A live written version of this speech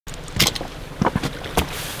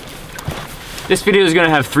This video is going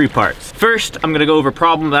to have 3 parts. First, I'm going to go over a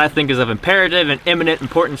problem that I think is of imperative and imminent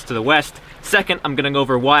importance to the West. Second, I'm going to go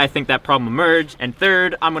over why I think that problem emerged. And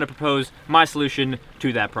third, I'm going to propose my solution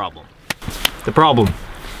to that problem. The problem.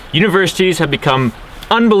 Universities have become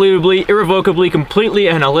unbelievably, irrevocably, completely,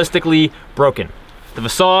 and holistically broken. The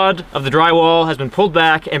facade of the drywall has been pulled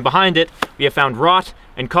back, and behind it, we have found rot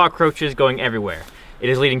and cockroaches going everywhere. It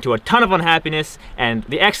is leading to a ton of unhappiness, and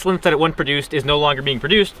the excellence that it once produced is no longer being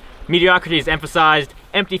produced. Mediocrity is emphasized,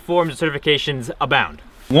 empty forms and certifications abound.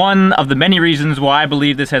 One of the many reasons why I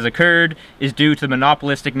believe this has occurred is due to the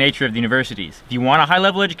monopolistic nature of the universities. If you want a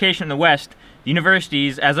high-level education in the West, the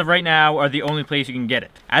universities, as of right now, are the only place you can get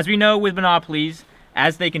it. As we know with monopolies,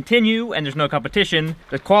 as they continue and there's no competition,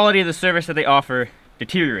 the quality of the service that they offer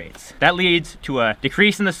deteriorates. That leads to a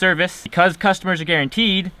decrease in the service. Because customers are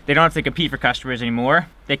guaranteed, they don't have to compete for customers anymore.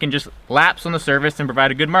 They can just lapse on the service and provide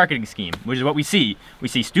a good marketing scheme, which is what we see. We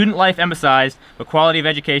see student life emphasized, but quality of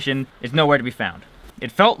education is nowhere to be found.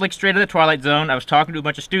 It felt like straight out of the Twilight Zone. I was talking to a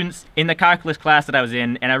bunch of students in the calculus class that I was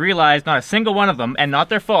in, and I realized not a single one of them, and not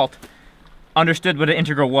their fault, understood what an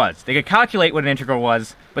integral was. They could calculate what an integral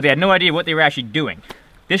was, but they had no idea what they were actually doing.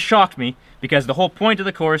 This shocked me because the whole point of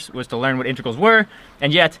the course was to learn what integrals were,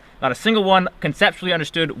 and yet not a single one conceptually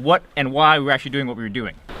understood what and why we were actually doing what we were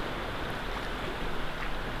doing.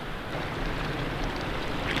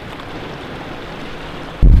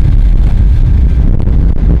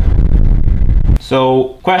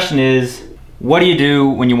 So, question is, what do you do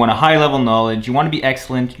when you want a high-level knowledge? You want to be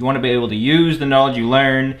excellent, you want to be able to use the knowledge you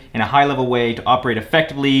learn in a high-level way to operate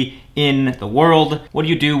effectively in the world. What do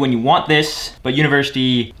you do when you want this, but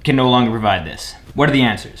university can no longer provide this? What are the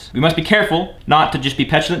answers? We must be careful not to just be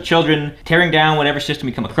petulant children, tearing down whatever system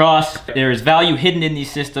we come across. There is value hidden in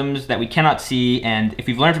these systems that we cannot see, and if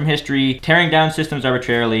we've learned from history, tearing down systems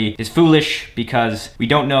arbitrarily is foolish because we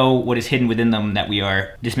don't know what is hidden within them that we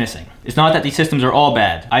are dismissing. It's not that these systems are all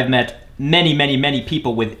bad. I've met many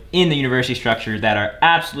people within the university structure that are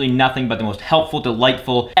absolutely nothing but the most helpful,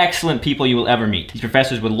 delightful, excellent people you will ever meet. These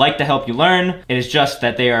professors would like to help you learn. It is just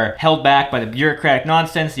that they are held back by the bureaucratic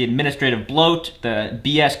nonsense, the administrative bloat, the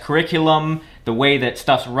BS curriculum, the way that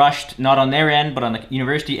stuff's rushed, not on their end, but on the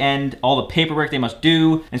university end, all the paperwork they must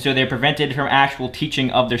do, and so they're prevented from actual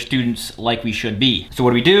teaching of their students like we should be. So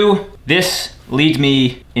what do we do? This leads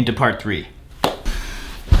me into part 3.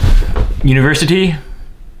 University,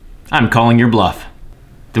 I'm calling your bluff.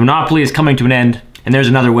 The monopoly is coming to an end, and there's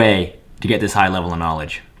another way to get this high level of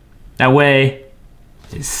knowledge. That way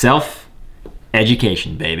is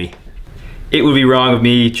self-education, baby. It would be wrong of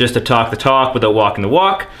me just to talk the talk without walking the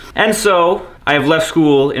walk, and so I have left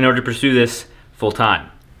school in order to pursue this full time.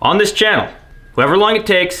 On this channel, however long it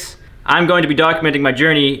takes, I'm going to be documenting my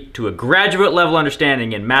journey to a graduate level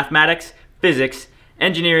understanding in mathematics, physics,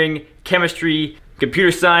 engineering, chemistry,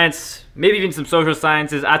 computer science, maybe even some social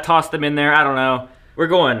sciences. I tossed them in there, I don't know. We're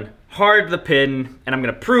going hard to the pin, and I'm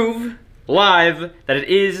gonna prove live that it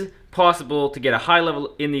is possible to get a high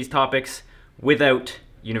level in these topics without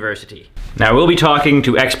university. Now, we'll be talking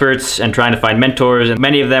to experts and trying to find mentors, and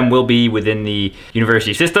many of them will be within the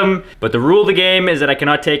university system. But the rule of the game is that I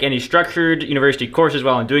cannot take any structured university courses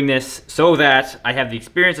while I'm doing this, so that I have the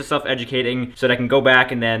experience of self-educating, so that I can go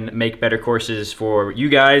back and then make better courses for you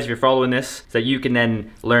guys if you're following this, so that you can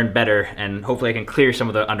then learn better, and hopefully I can clear some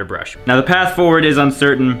of the underbrush. Now, the path forward is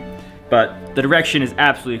uncertain, but the direction is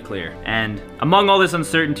absolutely clear. And among all this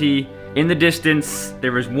uncertainty, in the distance,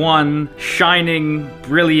 there is one shining,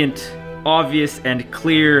 brilliant, obvious, and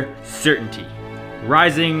clear certainty,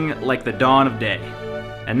 rising like the dawn of day.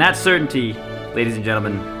 And that certainty, ladies and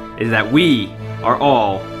gentlemen, is that we are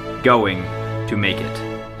all going to make it.